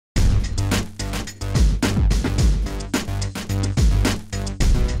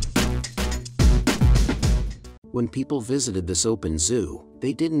When people visited this open zoo,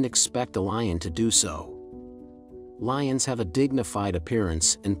 they didn't expect a lion to do so. Lions have a dignified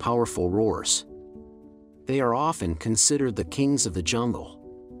appearance and powerful roars. They are often considered the kings of the jungle.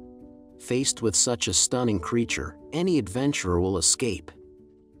 Faced with such a stunning creature, any adventurer will escape,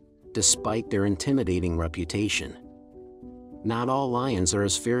 despite their intimidating reputation. Not all lions are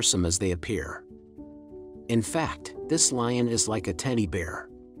as fearsome as they appear. In fact, this lion is like a teddy bear.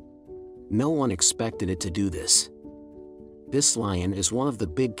 No one expected it to do this. This lion is one of the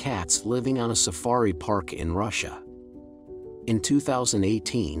big cats living on a safari park in Russia. In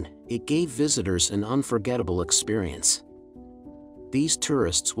 2018, it gave visitors an unforgettable experience. These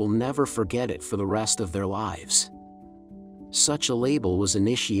tourists will never forget it for the rest of their lives. Such a label was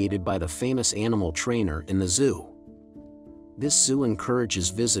initiated by the famous animal trainer in the zoo. This zoo encourages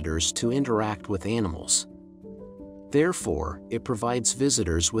visitors to interact with animals. Therefore, it provides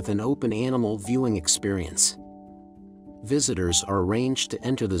visitors with an open animal viewing experience. Visitors are arranged to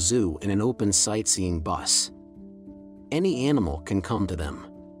enter the zoo in an open sightseeing bus. Any animal can come to them.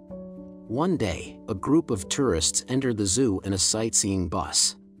 One day, a group of tourists entered the zoo in a sightseeing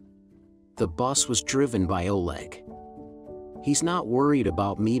bus. The bus was driven by Oleg. He's not worried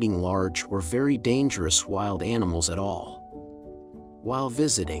about meeting large or very dangerous wild animals at all. While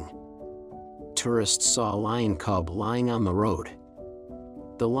visiting, tourists saw a lion cub lying on the road.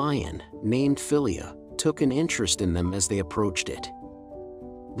 The lion, named Philia, took an interest in them as they approached it.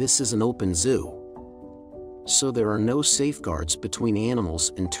 This is an open zoo, so there are no safeguards between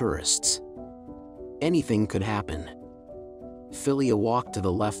animals and tourists. Anything could happen. Philia walked to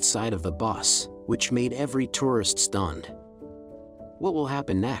the left side of the bus, which made every tourist stunned. What will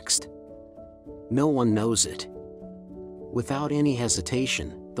happen next? No one knows it. Without any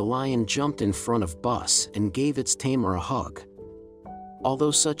hesitation, the lion jumped in front of bus and gave its tamer a hug.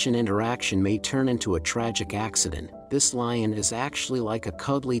 Although such an interaction may turn into a tragic accident, this lion is actually like a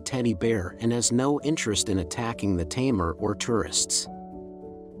cuddly teddy bear and has no interest in attacking the tamer or tourists.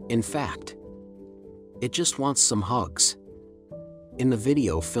 In fact, it just wants some hugs. In the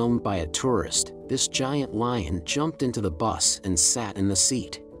video filmed by a tourist, this giant lion jumped into the bus and sat in the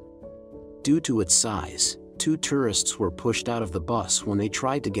seat. Due to its size, 2 tourists were pushed out of the bus when they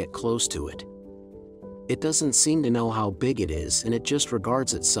tried to get close to it. It doesn't seem to know how big it is, and it just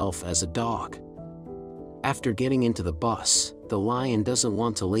regards itself as a dog. After getting into the bus, the lion doesn't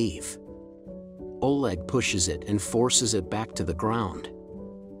want to leave. Oleg pushes it and forces it back to the ground.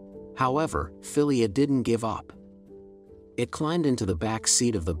 However, Philia didn't give up. It climbed into the back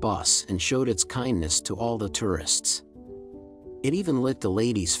seat of the bus and showed its kindness to all the tourists. It even licked the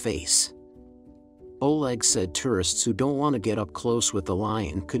lady's face. Oleg said tourists who don't want to get up close with the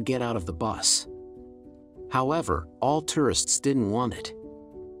lion could get out of the bus. However, all tourists didn't want it.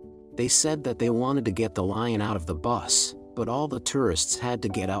 They said that they wanted to get the lion out of the bus, but all the tourists had to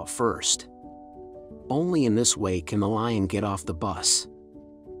get out first. Only in this way can the lion get off the bus.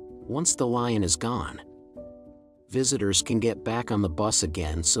 Once the lion is gone, visitors can get back on the bus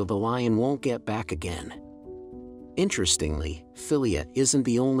again, so the lion won't get back again. Interestingly, Philia isn't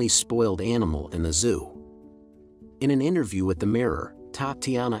the only spoiled animal in the zoo. In an interview with The Mirror,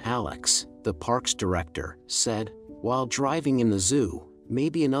 Tatiana Alex, the park's director, said, "While driving in the zoo,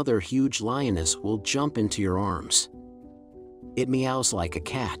 maybe another huge lioness will jump into your arms. It meows like a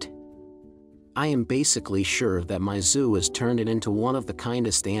cat. I am basically sure that my zoo has turned it into one of the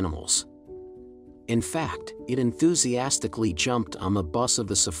kindest animals." In fact, it enthusiastically jumped on the bus of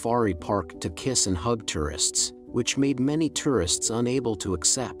the safari park to kiss and hug tourists, which made many tourists unable to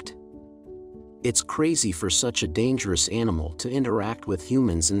accept. It's crazy for such a dangerous animal to interact with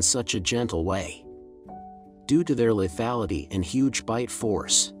humans in such a gentle way. Due to their lethality and huge bite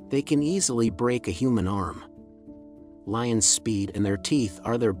force, they can easily break a human arm. Lions' speed and their teeth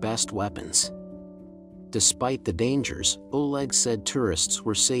are their best weapons. Despite the dangers, Oleg said tourists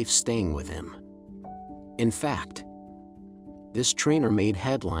were safe staying with him. In fact, this trainer made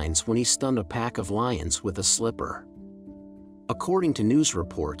headlines when he stunned a pack of lions with a slipper. According to news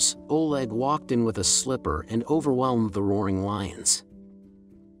reports, Oleg walked in with a slipper and overwhelmed the roaring lions.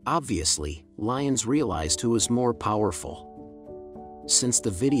 Obviously, lions realized who was more powerful. Since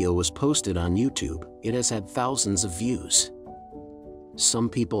the video was posted on YouTube, it has had thousands of views. Some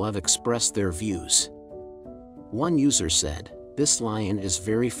people have expressed their views. One user said, "This lion is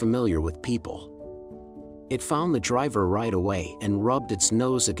very familiar with people. It found the driver right away and rubbed its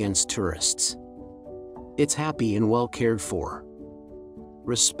nose against tourists. It's happy and well cared for.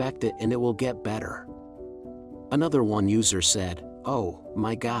 Respect it and it will get better." Another one user said, "Oh,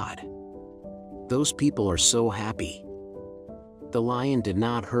 my God. Those people are so happy. The lion did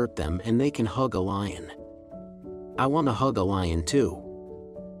not hurt them and they can hug a lion." I want to hug a lion too.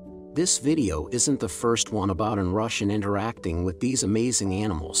 This video isn't the first one about a Russian interacting with these amazing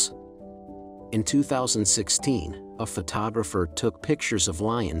animals. In 2016, a photographer took pictures of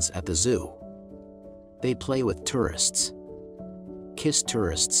lions at the zoo. They play with tourists, kiss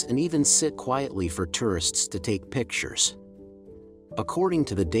tourists, and even sit quietly for tourists to take pictures. According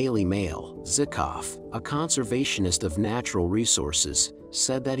to the Daily Mail, Zykov, a conservationist of natural resources,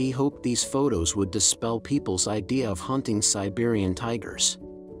 said that he hoped these photos would dispel people's idea of hunting Siberian tigers.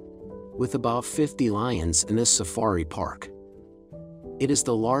 With about 50 lions in this safari park, it is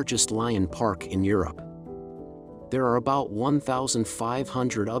the largest lion park in Europe. There are about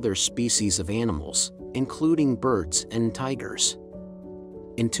 1,500 other species of animals, including birds and tigers.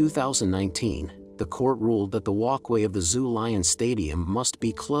 In 2019, the court ruled that the walkway of the Zoo Lion Stadium must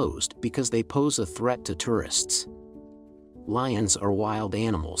be closed because they pose a threat to tourists. Lions are wild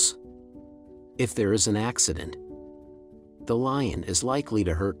animals. If there is an accident, the lion is likely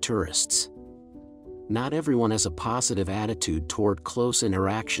to hurt tourists. Not everyone has a positive attitude toward close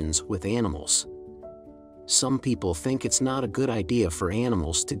interactions with animals. Some people think it's not a good idea for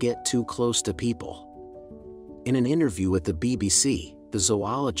animals to get too close to people. In an interview with the BBC, the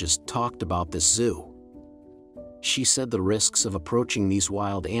zoologist talked about this zoo. She said the risks of approaching these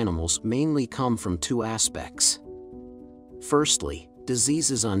wild animals mainly come from two aspects. Firstly,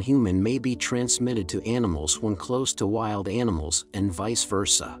 diseases on humans may be transmitted to animals when close to wild animals and vice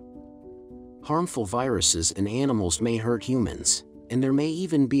versa. Harmful viruses in animals may hurt humans, and there may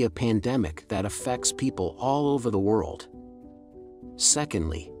even be a pandemic that affects people all over the world.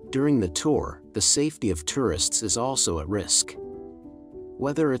 Secondly, during the tour, the safety of tourists is also at risk.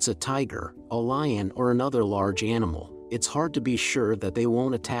 Whether it's a tiger, a lion, or another large animal, it's hard to be sure that they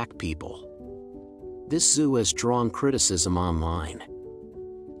won't attack people. This zoo has drawn criticism online.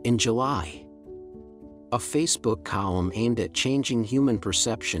 In July, a Facebook column aimed at changing human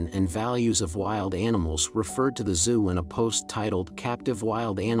perception and values of wild animals referred to the zoo in a post titled "Captive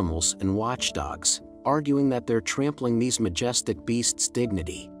Wild Animals and Watchdogs," arguing that they're trampling these majestic beasts'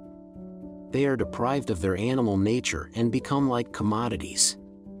 dignity. They are deprived of their animal nature and become like commodities.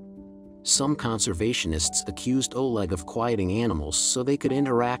 Some conservationists accused Oleg of quieting animals so they could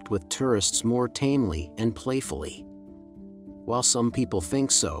interact with tourists more tamely and playfully. While some people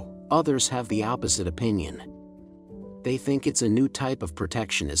think so, others have the opposite opinion. They think it's a new type of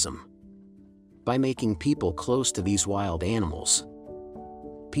protectionism. By making people close to these wild animals,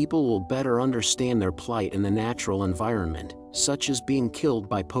 people will better understand their plight in the natural environment, such as being killed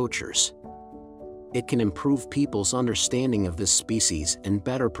by poachers. It can improve people's understanding of this species and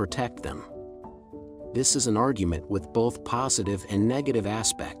better protect them. This is an argument with both positive and negative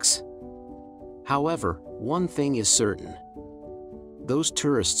aspects. However, one thing is certain. Those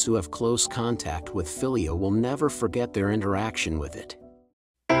tourists who have close contact with Filio will never forget their interaction with it.